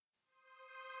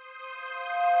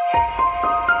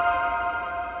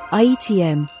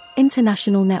IETM,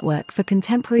 International Network for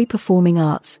Contemporary Performing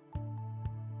Arts.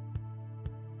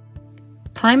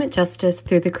 Climate Justice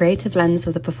Through the Creative Lens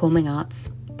of the Performing Arts,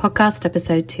 Podcast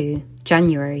Episode 2,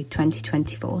 January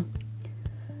 2024.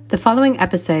 The following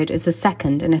episode is the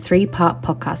second in a 3-part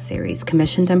podcast series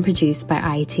commissioned and produced by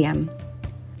IETM.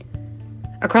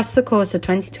 Across the course of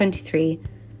 2023,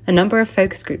 a number of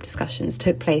focus group discussions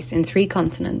took place in 3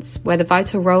 continents where the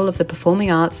vital role of the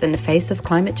performing arts in the face of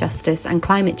climate justice and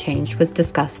climate change was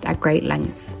discussed at great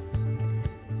lengths.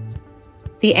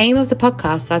 The aim of the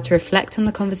podcasts are to reflect on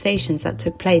the conversations that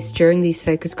took place during these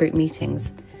focus group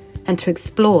meetings and to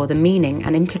explore the meaning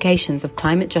and implications of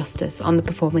climate justice on the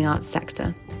performing arts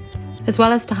sector, as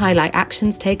well as to highlight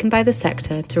actions taken by the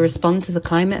sector to respond to the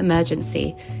climate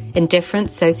emergency in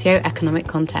different socio-economic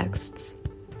contexts.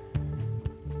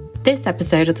 This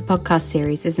episode of the podcast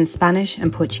series is in Spanish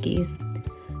and Portuguese.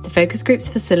 The focus group's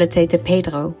facilitator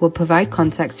Pedro will provide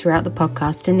context throughout the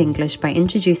podcast in English by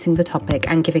introducing the topic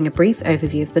and giving a brief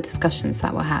overview of the discussions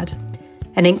that were had.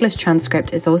 An English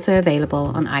transcript is also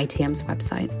available on IETM's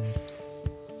website.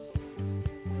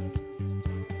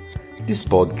 This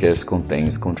podcast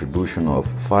contains contribution of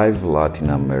 5 Latin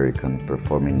American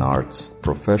performing arts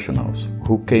professionals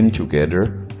who came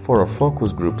together for a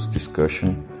focus groups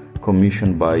discussion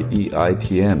commissioned by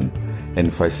IETM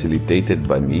and facilitated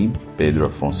by me, Pedro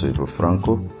Affonso Ivo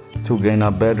Franco, to gain a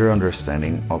better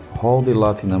understanding of how the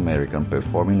Latin American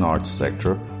performing arts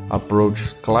sector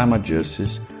approaches climate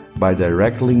justice by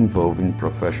directly involving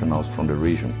professionals from the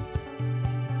region.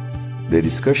 The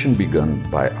discussion began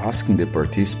by asking the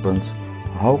participants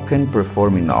how can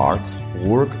performing arts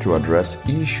work to address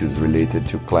issues related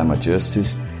to climate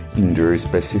justice in their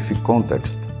specific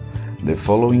context. The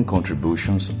following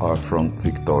contributions are from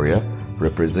Victoria,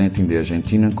 representing the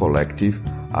Argentinian collective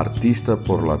Artistas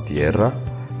por la Tierra,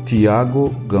 Tiago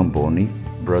Gamboni,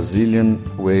 Brazilian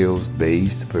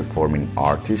Wales-based performing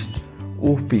artist,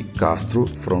 Upri Castro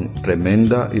from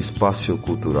Tremenda Espacio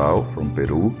Cultural from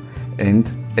Peru, and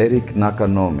Ericky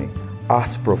Nakanome,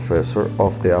 arts professor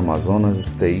of the Amazonas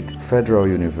State Federal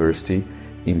University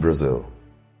in Brazil.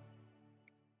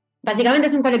 Básicamente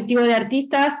es un colectivo de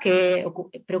artistas que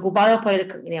preocupados por el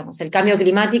cambio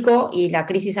climático y la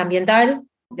crisis ambiental.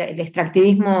 El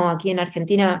extractivismo aquí en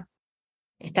Argentina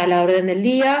está a la orden del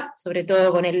día, sobre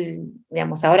todo con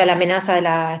ahora la amenaza de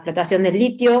la explotación del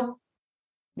litio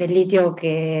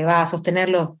que va a sostener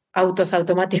los autos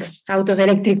automáticos, autos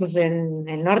eléctricos en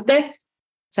el norte,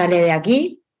 sale de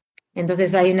aquí.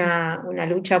 Entonces hay una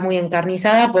lucha muy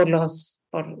encarnizada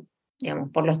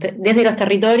desde los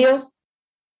territorios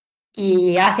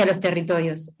y hacia los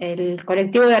territorios. El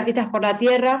colectivo de Artistas por la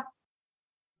Tierra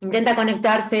intenta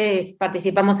conectarse,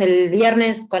 participamos el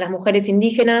viernes con las mujeres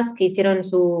indígenas que hicieron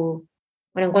su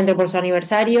encuentro por su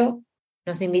aniversario,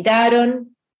 nos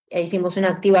invitaron, e hicimos una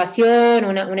activación,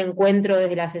 un encuentro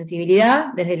desde la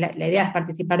sensibilidad, desde la idea es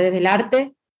participar desde el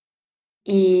arte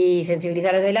y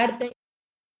sensibilizar desde el arte.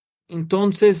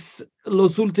 Entonces,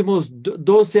 los últimos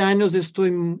 12 años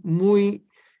estoy muy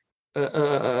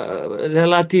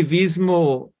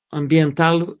relativismo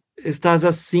ambiental, estás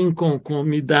así con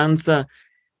mi danza,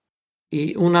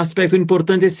 y un aspecto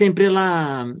importante es siempre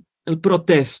el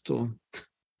protesto.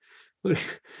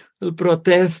 El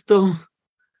protesto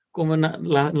como en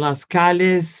las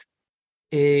calles,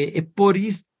 por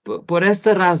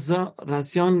esta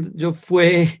razón yo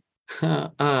fui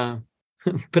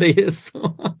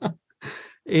preso.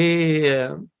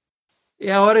 Y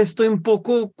ahora estoy un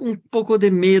poco de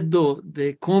miedo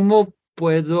de cómo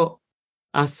puedo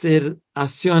hacer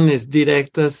acciones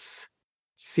directas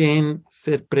sem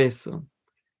ser preso.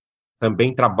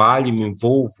 Também trabalho e me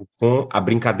envolvo com a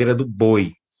brincadeira do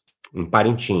boi, em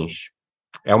Parintins.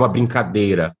 É uma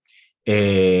brincadeira,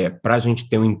 para a gente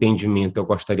ter um entendimento, eu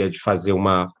gostaria de fazer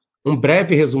um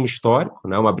breve resumo histórico,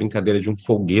 né? Uma brincadeira de um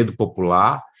folguedo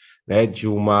popular, né? De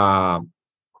uma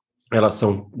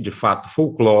relação, de fato,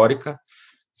 folclórica,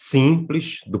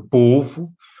 simples, do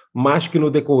povo, mas que no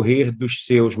decorrer dos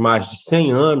seus mais de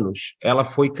 100 anos, ela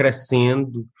foi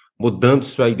crescendo, mudando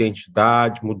sua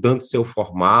identidade, mudando seu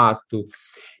formato,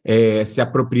 se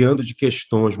apropriando de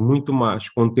questões muito mais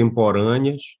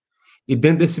contemporâneas, e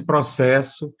dentro desse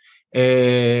processo,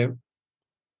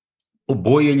 o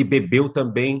boi ele bebeu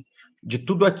também de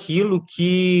tudo aquilo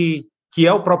que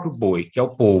é o próprio boi, que é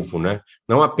o povo, né?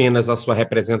 Não apenas a sua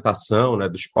representação, né,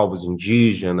 dos povos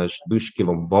indígenas, dos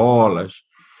quilombolas,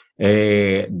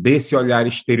 desse olhar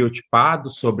estereotipado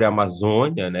sobre a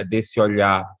Amazônia, né, desse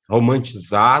olhar romântico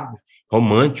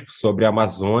sobre a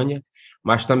Amazônia,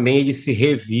 mas também ele se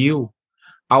reviu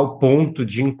ao ponto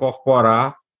de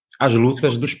incorporar as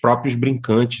lutas dos próprios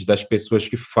brincantes, das pessoas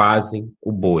que fazem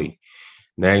o boi,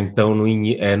 né? Então,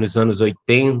 nos anos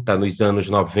 80, nos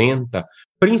anos 90,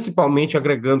 principalmente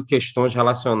agregando questões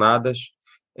relacionadas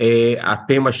a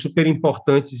temas super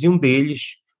importantes, e um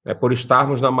deles, por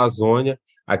estarmos na Amazônia,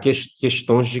 a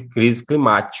questões de crise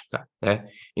climática, né?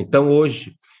 Então,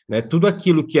 hoje, né, tudo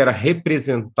aquilo que era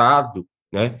representado,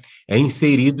 né, é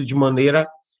inserido de maneira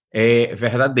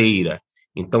verdadeira.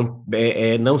 Então,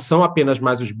 não são apenas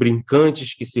mais os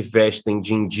brincantes que se vestem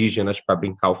de indígenas para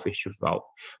brincar o festival,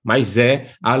 mas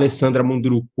é a Alessandra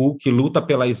Munduruku, que luta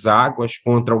pelas águas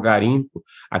contra o garimpo,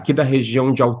 aqui da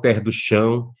região de Alter do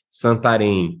Chão,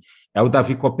 Santarém. É o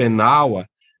Davi Copenaua,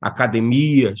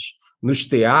 academias, nos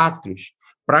teatros,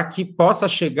 para que possa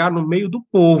chegar no meio do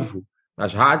povo,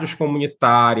 nas rádios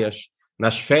comunitárias,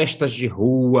 nas festas de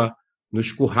rua,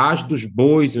 nos currais dos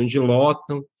bois, onde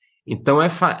lotam. Então,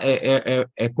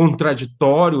 é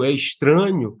contraditório, é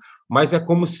estranho, mas é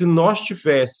como se nós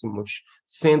estivéssemos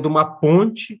sendo uma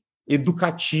ponte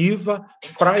educativa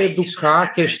para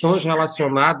educar questões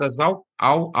relacionadas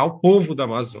ao povo da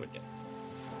Amazônia.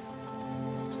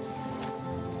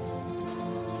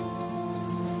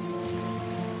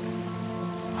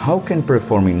 How can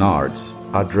performing arts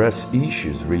address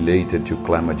issues related to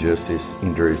climate justice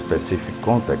in their specific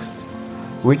context?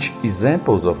 Which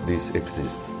examples of this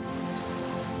exist?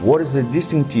 What is the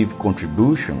distinctive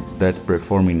contribution that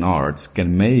performing arts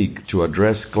can make to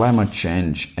address climate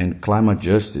change and climate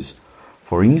justice,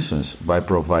 for instance, by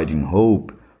providing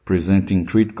hope, presenting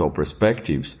critical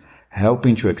perspectives,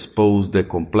 helping to expose the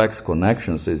complex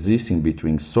connections existing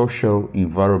between social,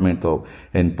 environmental,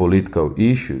 and political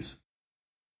issues?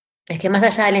 Es que más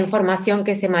allá de la información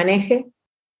que se maneje,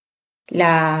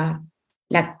 la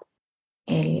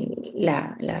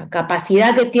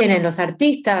capacidad que tienen los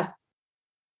artistas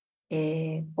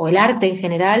o el arte en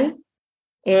general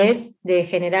es de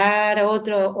generar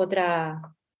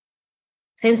otra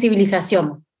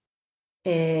sensibilización.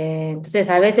 Entonces,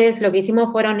 a veces lo que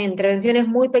hicimos fueron intervenciones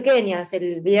muy pequeñas.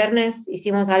 El viernes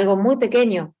hicimos algo muy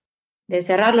pequeño, de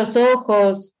cerrar los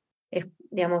ojos,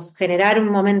 digamos, generar un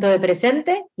momento de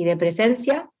presente y de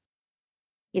presencia,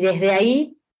 y desde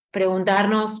ahí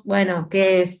preguntarnos, bueno,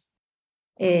 qué es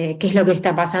lo que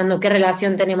está pasando, qué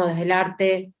relación tenemos desde el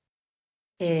arte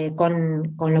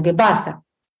con lo que pasa.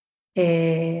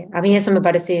 A mí eso me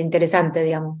parece interesante,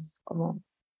 digamos, como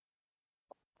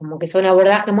que es un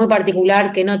abordaje muy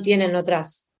particular que no tienen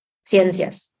otras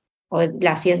ciencias, o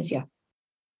la ciencia.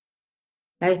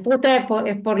 La disputa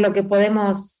es por lo que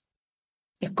podemos.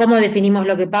 Es cómo definimos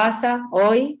lo que pasa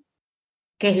hoy,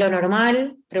 qué es lo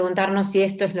normal, preguntarnos si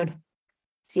esto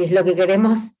si es lo que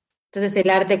queremos. Entonces el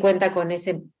arte cuenta con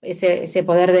ese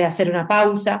poder de hacer una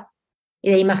pausa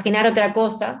y de imaginar otra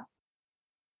cosa,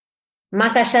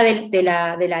 más allá de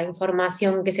la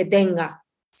información que se tenga.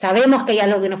 Sabemos que hay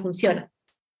algo que no funciona.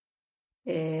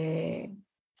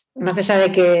 Más allá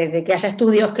de que haya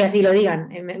estudios que así lo digan,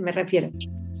 me refiero.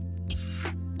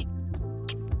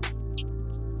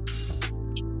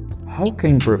 How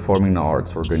can performing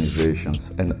arts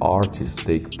organizations and artists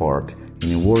take part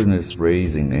in awareness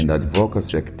raising and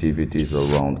advocacy activities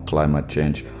around climate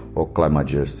change or climate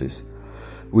justice?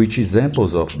 Which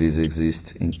examples of this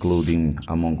exist, including,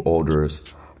 among others,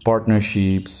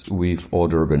 partnerships with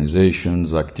other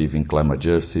organizations active in climate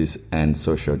justice and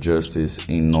social justice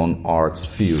in non-arts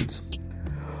fields?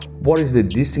 What is the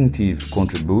distinctive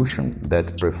contribution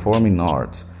that performing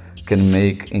arts can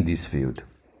make in this field?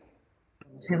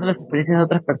 Conociendo las experiencias de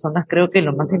otras personas, creo que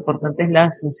lo más importante es la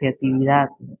asociatividad,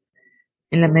 ¿no?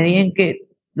 En la medida en que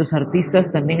los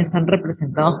artistas también están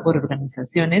representados por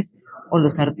organizaciones, o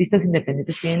los artistas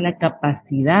independientes tienen la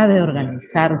capacidad de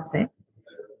organizarse,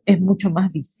 es mucho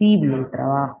más visible el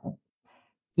trabajo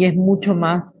y es mucho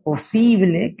más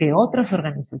posible que otras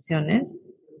organizaciones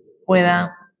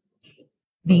puedan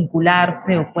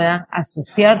vincularse o puedan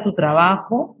asociar tu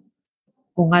trabajo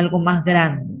con algo más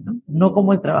grande, ¿no? No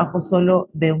como el trabajo solo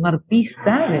de un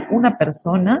artista, de una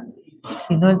persona,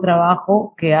 sino el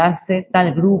trabajo que hace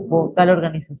tal grupo, tal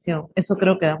organización. Eso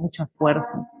creo que da mucha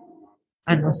fuerza.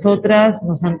 A nosotras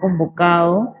nos han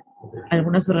convocado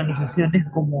algunas organizaciones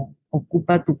como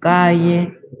Ocupa tu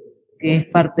Calle, que es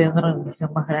parte de una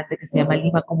organización más grande que se llama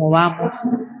Lima Cómo Vamos,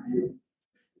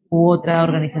 u otra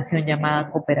organización llamada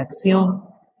Cooperación,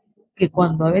 que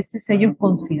cuando a veces ellos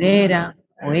consideran,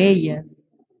 o ellas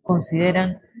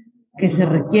consideran que se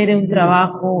requiere un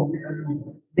trabajo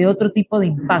de otro tipo de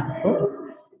impacto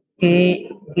que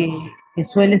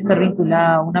suele estar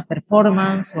vinculado a una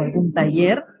performance o algún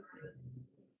taller,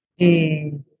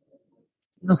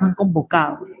 nos han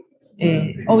convocado.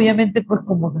 Obviamente, pues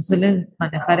como se suelen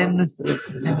manejar en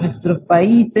nuestros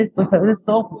países, pues a veces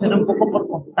todo funciona un poco por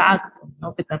contacto,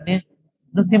 ¿no? Que también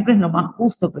no siempre es lo más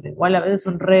justo, pero igual a veces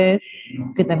son redes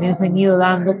que también se han ido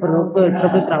dando producto del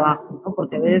propio trabajo, ¿no?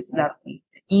 Porque a veces la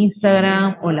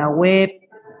Instagram o la web,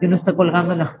 que uno está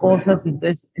colgando las cosas y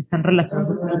entonces están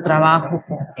relacionando con tu trabajo,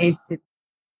 con ese.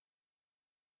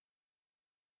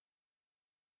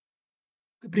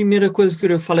 A primeira coisa que eu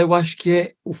queria falar, eu acho que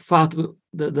é o fato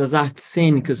das artes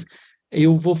cênicas.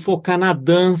 Eu vou focar na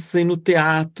dança e no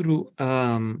teatro.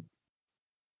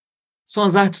 São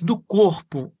as artes do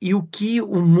corpo. E o que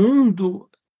o mundo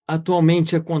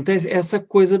atualmente acontece é essa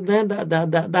coisa, né,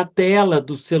 da tela,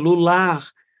 do celular,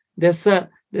 da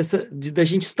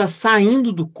gente estar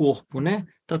saindo do corpo, né?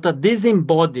 Então, está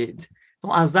disembodied.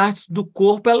 Então, as artes do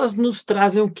corpo, elas nos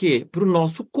trazem o quê? Para o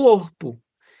nosso corpo.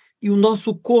 E o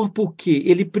nosso corpo, o quê?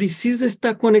 Ele precisa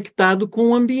estar conectado com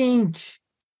o ambiente.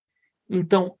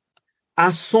 Então,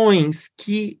 ações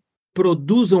que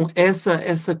produzam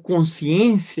essa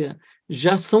consciência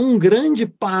já são um grande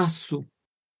passo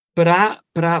para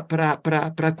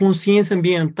a consciência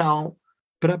ambiental,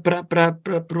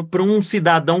 para um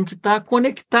cidadão que está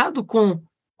conectado com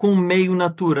o meio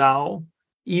natural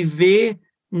e vê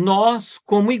nós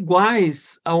como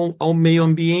iguais ao meio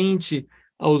ambiente,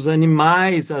 aos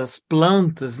animais, às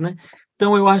plantas, né?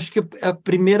 Então, eu acho que a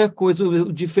primeira coisa,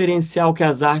 o diferencial que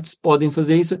as artes podem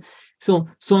fazer isso,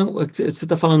 você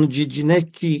está falando né,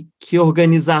 que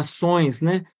organizações,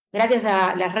 né? Gracias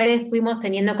a las redes fuimos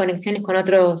teniendo conexiones con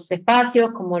otros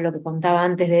espacios, como lo que contaba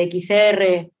antes de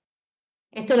XR.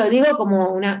 Esto lo digo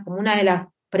como una de las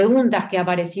preguntas que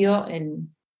apareció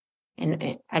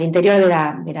al interior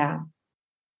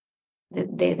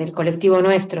del colectivo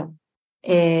nuestro.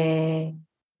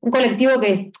 Un colectivo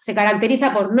que se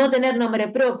caracteriza por no tener nombre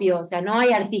propio, o sea, no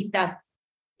hay artistas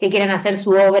que quieran hacer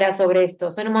su obra sobre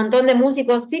esto. Son un montón de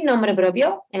músicos sin nombre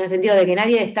propio, en el sentido de que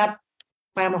nadie está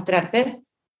para mostrarse,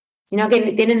 sino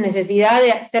que tienen necesidad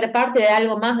de ser parte de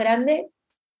algo más grande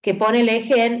que pone el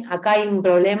eje en acá hay un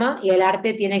problema y el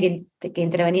arte tiene que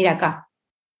intervenir acá.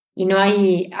 Y no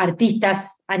hay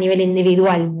artistas a nivel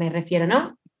individual, me refiero,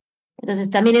 ¿no? Entonces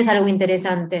también es algo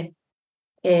interesante.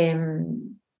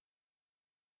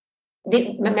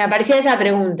 Me aparecía esa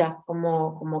pregunta,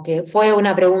 como que fue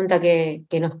una pregunta que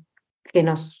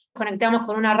nos conectamos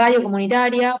con una radio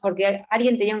comunitaria, porque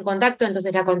alguien tenía un contacto,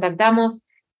 entonces la contactamos,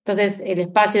 entonces el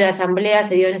espacio de asamblea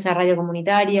se dio en esa radio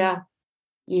comunitaria,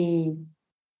 y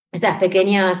esas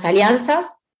pequeñas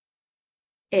alianzas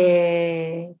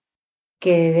que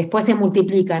después se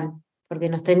multiplican, porque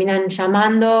nos terminan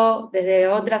llamando desde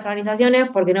otras organizaciones,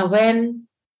 porque nos ven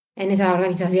en esa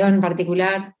organización en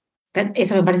particular.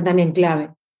 Eso me parece también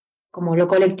clave, como lo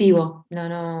colectivo,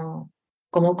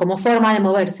 como forma de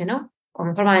moverse, ¿no?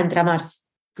 Como forma de entramarse.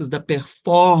 Da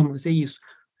performance, é isso.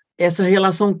 Essa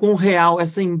relação com o real,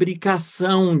 essa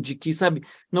imbricação de que, sabe,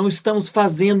 não estamos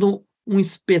fazendo um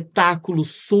espetáculo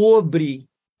sobre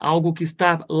algo que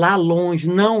está lá longe,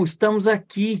 não, estamos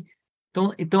aqui.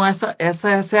 Então essa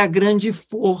é a grande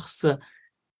força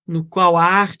no qual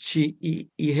arte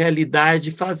e realidade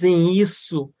fazem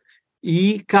isso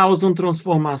e causam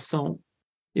transformação.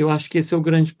 Eu acho que esse é o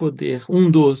grande poder,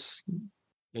 um dos.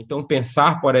 Então,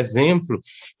 pensar, por exemplo,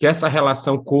 que essa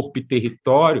relação corpo e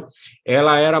território,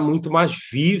 ela era muito mais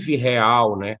viva e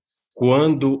real, né?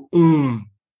 Quando um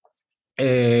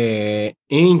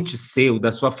ente seu,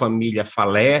 da sua família,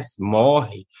 falece,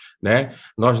 morre, né?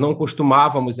 Nós não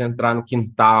costumávamos entrar no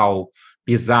quintal,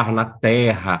 pisar na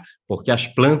terra, porque as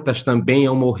plantas também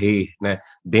iam morrer, né?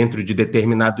 Dentro de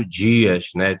determinados dias,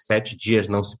 né? 7 dias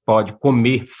não se pode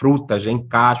comer frutas em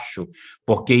cacho,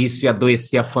 porque isso ia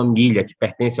adoecer a família, que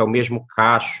pertence ao mesmo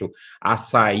cacho,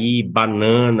 açaí,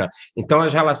 banana. Então,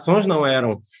 as relações não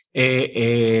eram...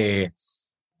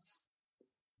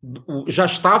 já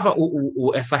estava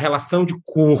essa relação de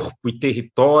corpo e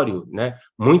território, né,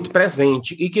 muito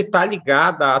presente e que está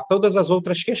ligada a todas as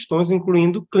outras questões,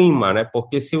 incluindo o clima, né,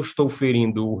 porque se eu estou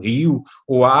ferindo o rio,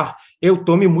 o ar, eu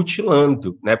estou me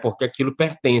mutilando, né, porque aquilo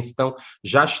pertence. Então,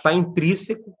 já está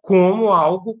intrínseco como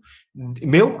algo,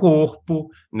 meu corpo,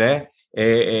 né,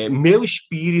 meu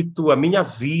espírito, a minha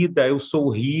vida, eu sou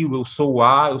o rio, eu sou o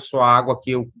ar, eu sou a água que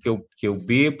eu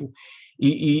bebo.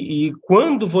 E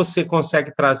quando você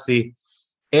consegue trazer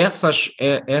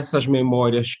essas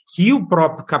memórias que o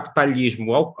próprio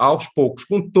capitalismo, aos poucos,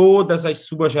 com todas as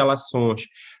suas relações,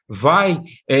 vai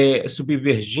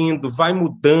submergindo, vai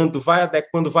mudando, vai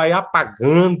adequando, vai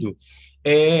apagando,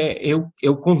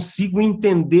 eu consigo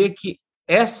entender que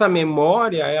essa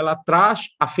memória ela traz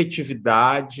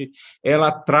afetividade,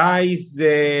 ela traz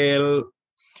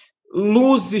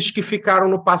luzes que ficaram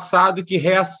no passado e que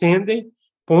reacendem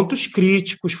pontos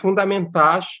críticos,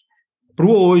 fundamentais para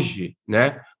o hoje,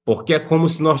 né? Porque é como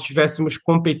se nós estivéssemos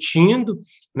competindo,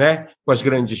 né, com as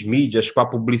grandes mídias, com a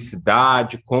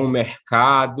publicidade, com o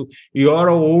mercado, e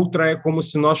hora ou outra é como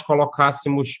se nós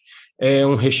colocássemos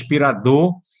um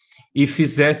respirador e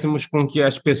fizéssemos com que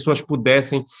as pessoas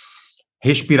pudessem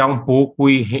respirar um pouco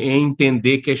e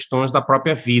entender questões da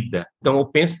própria vida. Então, eu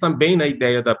penso também na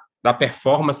ideia da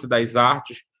performance das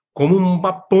artes como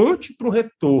uma ponte para o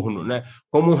retorno, né?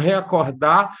 Como um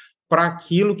reacordar para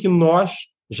aquilo que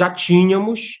nós já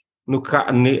tínhamos,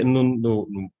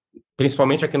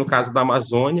 principalmente aqui no caso da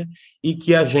Amazônia, e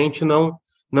que a gente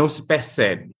não se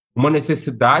percebe. Uma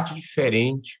necessidade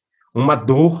diferente, uma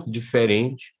dor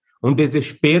diferente, um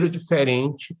desespero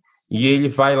diferente, e ele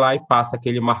vai lá e passa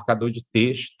aquele marcador de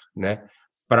texto, né,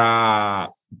 para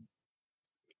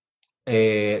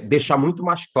deixar muito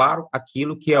mais claro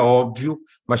aquilo que é óbvio,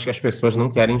 mas que as pessoas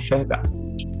não querem enxergar.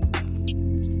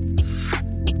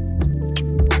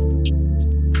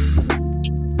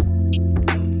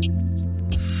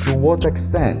 To what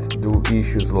extent do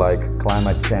issues like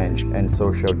climate change and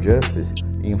social justice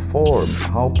inform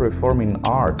how performing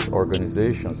arts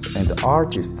organizations and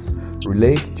artists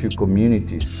relate to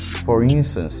communities, for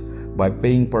instance, by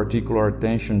paying particular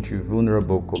attention to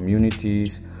vulnerable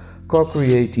communities,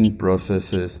 co-creating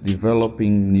processes,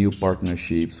 developing new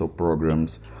partnerships or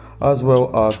programs, as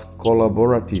well as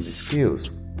collaborative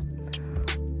skills?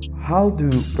 How do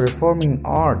performing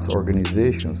arts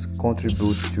organizations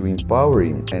contribute to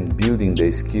empowering and building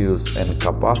the skills and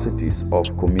capacities of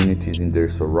communities in their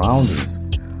surroundings?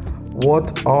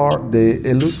 What are the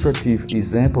illustrative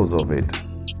examples of it?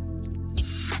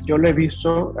 Yo lo he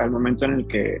visto al momento en el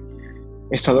que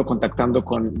he estado contactando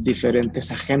con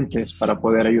diferentes agentes para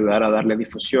poder ayudar a darle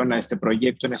difusión a este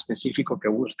proyecto en específico que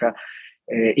busca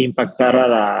impactar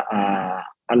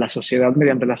a la sociedad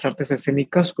mediante las artes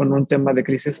escénicas con un tema de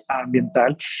crisis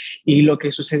ambiental. Y lo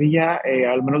que sucedía,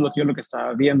 al menos lo que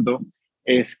estaba viendo,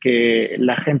 es que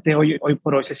la gente hoy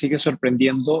por hoy se sigue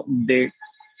sorprendiendo de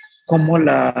cómo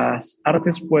las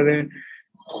artes pueden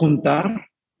juntar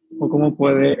o cómo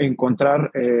puede encontrar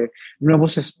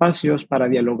nuevos espacios para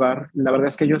dialogar. La verdad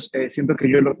es que ellos, siento que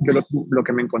yo lo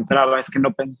que me encontraba es que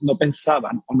no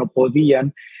pensaban o no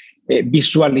podían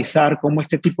visualizar cómo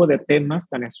este tipo de temas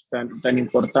tan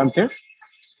importantes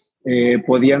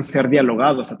podían ser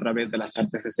dialogados a través de las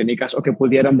artes escénicas o que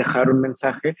pudieran dejar un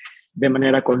mensaje de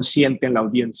manera consciente en la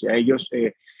audiencia. Ellos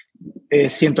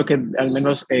siento que al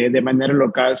menos de manera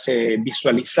local se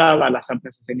visualizaba las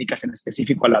artes escénicas, en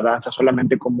específico a la danza,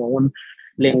 solamente como un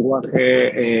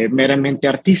lenguaje meramente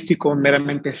artístico,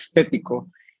 meramente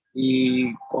estético, y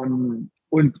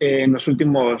en los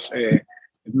últimos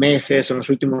meses o en los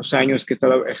últimos años que he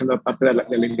estado haciendo parte de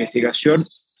la investigación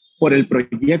por el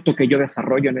proyecto que yo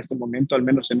desarrollo en este momento, al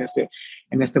menos en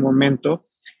este momento,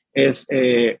 es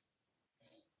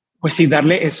pues sí,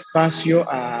 darle espacio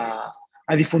a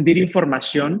difundir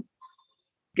información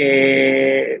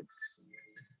que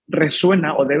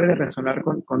resuena o debe de resonar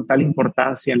con tal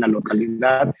importancia en la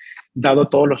localidad, dado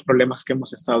todos los problemas que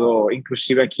hemos estado,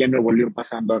 inclusive aquí en Nuevo León,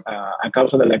 pasando a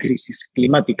causa de la crisis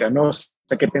climática, ¿no? O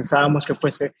sea, que pensábamos que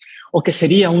fuese o que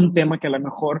sería un tema que a lo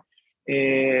mejor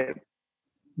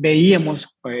veíamos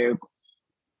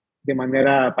de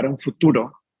manera para un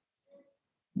futuro.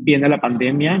 Viene la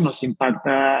pandemia, nos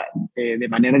impacta de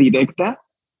manera directa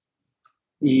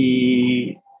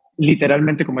y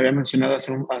literalmente, como había mencionado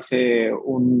hace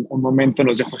un momento,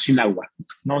 nos dejó sin agua,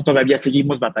 ¿no? Todavía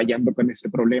seguimos batallando con ese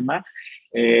problema.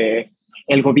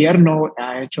 El gobierno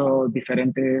ha hecho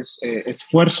diferentes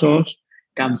esfuerzos,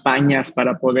 campañas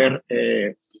para poder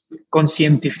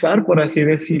concientizar, por así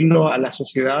decirlo, a la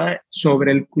sociedad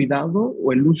sobre el cuidado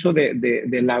o el uso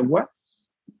del agua.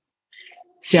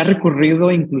 Se ha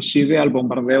recurrido inclusive al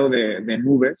bombardeo de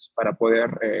nubes para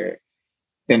poder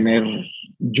tener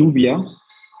lluvia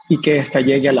y que ésta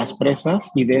llegue a las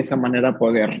presas y de esa manera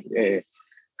poder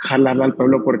jalarla al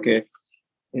pueblo, porque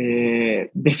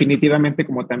definitivamente,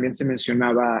 como también se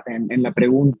mencionaba en la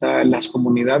pregunta, las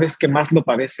comunidades que más lo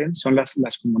padecen son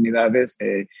las comunidades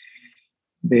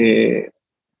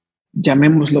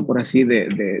llamémoslo por así,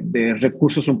 de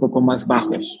recursos un poco más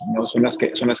bajos, ¿no? Son las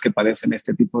que padecen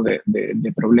este tipo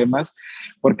de problemas,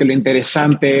 porque lo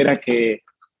interesante era que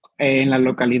en la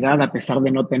localidad, a pesar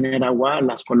de no tener agua,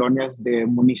 las colonias de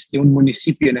un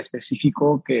municipio en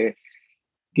específico que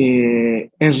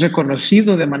es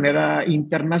reconocido de manera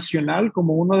internacional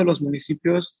como uno de los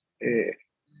municipios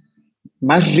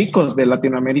más ricos de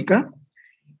Latinoamérica,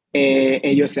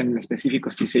 ellos en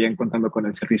específico sí siguen contando con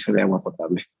el servicio de agua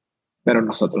potable. pero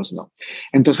nosotros no.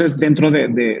 Entonces, dentro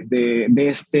de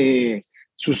este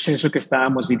suceso que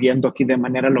estábamos viviendo aquí de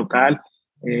manera local,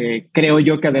 creo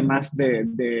yo que además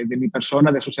de mi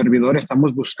persona, de su servidor,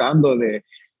 estamos buscando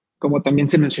como también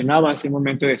se mencionaba hace un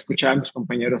momento, escuchar a mis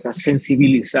compañeros, a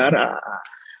sensibilizar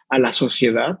a la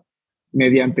sociedad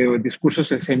mediante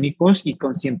discursos escénicos y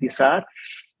concientizar.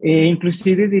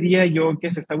 Inclusive diría yo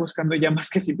que se está buscando ya más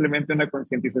que simplemente una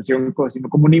concientización, sino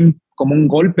como un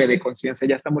golpe de conciencia.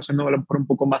 Ya estamos siendo por un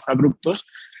poco más abruptos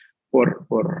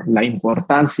por la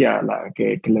importancia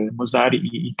que le debemos dar,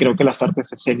 y creo que las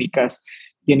artes escénicas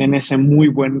tienen ese muy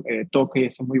buen toque,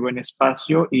 ese muy buen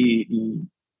espacio, y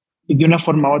de una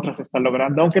forma u otra se está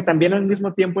logrando, aunque también al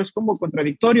mismo tiempo es como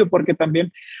contradictorio, porque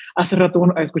también hace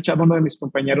rato escuchaba a uno de mis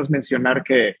compañeros mencionar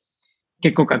que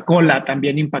Coca-Cola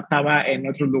también impactaba en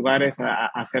otros lugares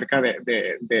acerca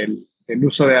del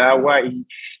uso de agua,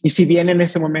 y si bien en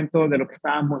ese momento de lo que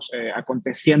estábamos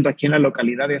aconteciendo aquí en la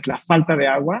localidad es la falta de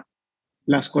agua,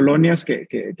 las colonias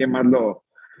que más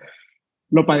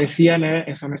lo padecían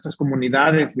son estas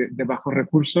comunidades de bajos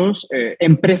recursos,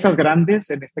 empresas grandes,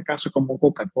 en este caso como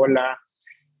Coca-Cola.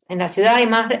 En la ciudad hay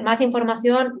más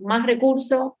información, más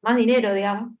recursos, más dinero,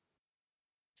 digamos.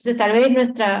 Entonces tal vez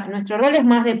nuestro rol es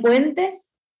más de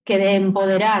puentes que de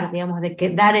empoderar, digamos, de que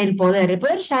dar el poder. El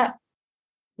poder ya,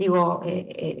 digo,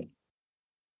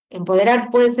 empoderar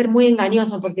puede ser muy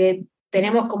engañoso porque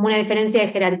tenemos como una diferencia de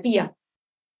jerarquía.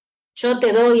 Yo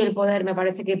te doy el poder, me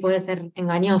parece que puede ser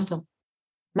engañoso.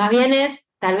 Más bien es,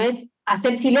 tal vez,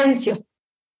 hacer silencio,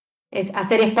 es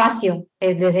hacer espacio,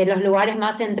 es desde los lugares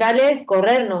más centrales,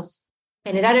 corrernos,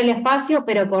 generar el espacio,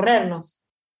 pero corrernos,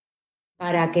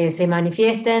 para que se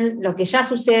manifiesten lo que ya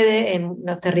sucede en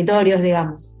los territorios,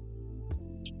 digamos.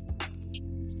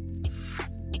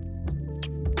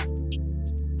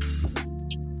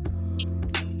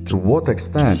 To what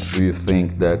extent do you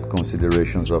think that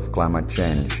considerations of climate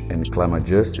change and climate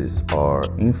justice are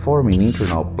informing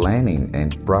internal planning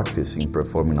and practice in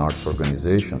performing arts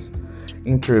organizations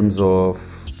in terms of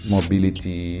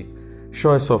mobility,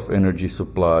 choice of energy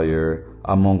supplier,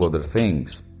 among other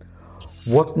things?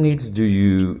 What needs do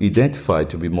you identify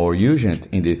to be more urgent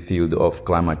in the field of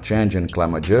climate change and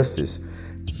climate justice?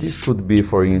 This could be,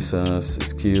 for instance,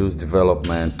 skills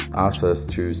development, access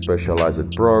to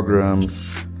specialized programs,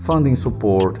 funding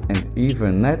support, and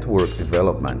even network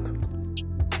development.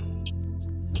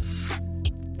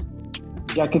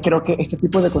 Ya que creo que este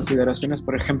tipo de consideraciones,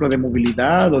 por ejemplo, de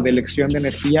movilidad o de elección de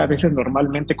energía, a veces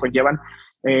normalmente conllevan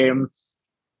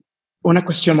una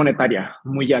cuestión monetaria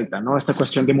muy alta, ¿no? Esta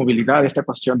cuestión de movilidad, esta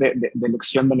cuestión de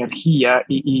elección de energía,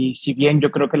 y si bien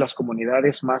yo creo que las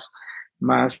comunidades más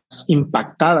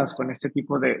impactadas con este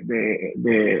tipo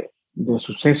de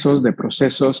sucesos, de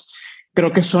procesos,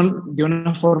 creo que son de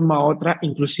una forma u otra,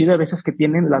 inclusive a veces que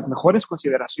tienen las mejores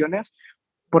consideraciones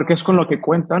porque es con lo que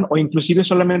cuentan, o inclusive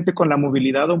solamente con la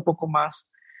movilidad un poco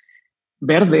más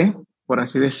verde, por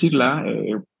así decirla,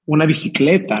 una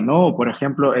bicicleta, ¿no? Por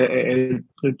ejemplo,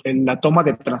 la toma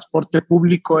de transporte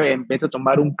público en vez de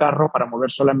tomar un carro para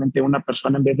mover solamente una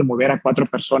persona en vez de mover a 4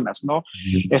 personas, ¿no?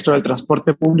 Esto del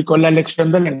transporte público, la elección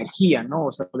de la energía, ¿no?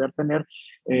 O sea, poder tener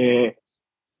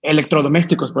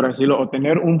electrodomésticos, por decirlo, o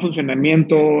tener un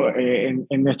funcionamiento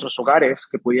en nuestros hogares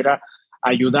que pudiera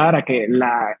ayudar a que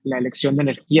la elección de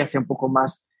energía sea un poco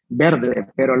más verde,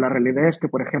 pero la realidad es que,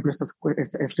 por ejemplo,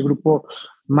 este grupo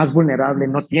más vulnerable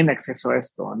no tiene acceso a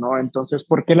esto, ¿no? Entonces,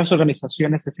 ¿por qué las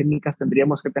organizaciones escénicas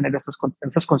tendríamos que tener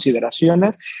estas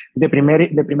consideraciones de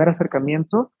primer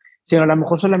acercamiento, sino a lo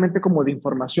mejor solamente como de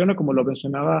información, o como lo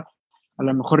mencionaba a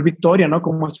lo mejor Victoria, ¿no?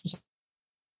 Como estos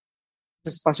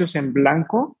espacios en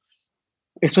blanco,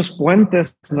 estos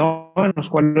puentes, ¿no? En los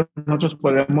cuales nosotros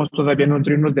podemos todavía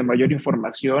nutrirnos de mayor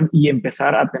información y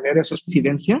empezar a tener esa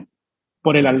incidencia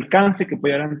por el alcance que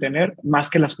pudieran tener más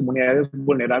que las comunidades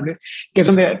vulnerables, que es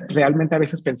donde realmente a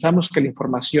veces pensamos que la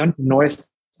información no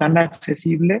es tan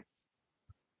accesible,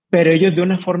 pero ellos de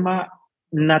una forma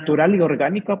natural y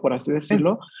orgánica, por así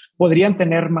decirlo, podrían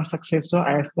tener más acceso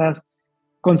a estas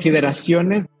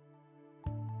consideraciones.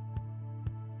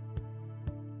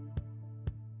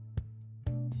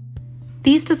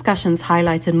 These discussions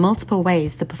highlight in multiple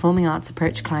ways the performing arts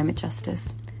approach climate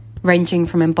justice, ranging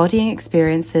from embodying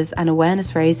experiences and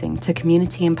awareness raising to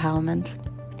community empowerment.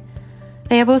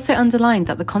 They have also underlined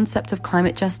that the concept of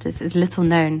climate justice is little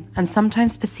known and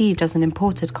sometimes perceived as an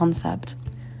imported concept.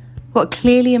 What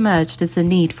clearly emerged is the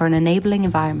need for an enabling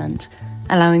environment,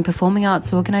 allowing performing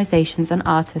arts organisations and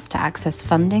artists to access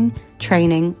funding,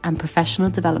 training, and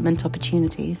professional development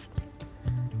opportunities.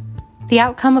 The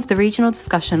outcome of the regional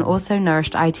discussion also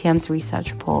nourished IETM's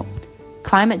research report,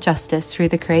 Climate Justice Through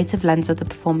the Creative Lens of the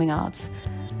Performing Arts,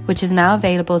 which is now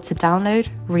available to download,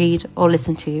 read, or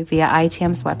listen to via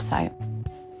IETM's website.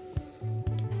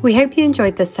 We hope you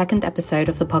enjoyed this second episode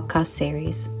of the podcast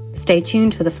series. Stay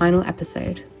tuned for the final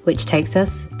episode, which takes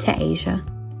us to Asia.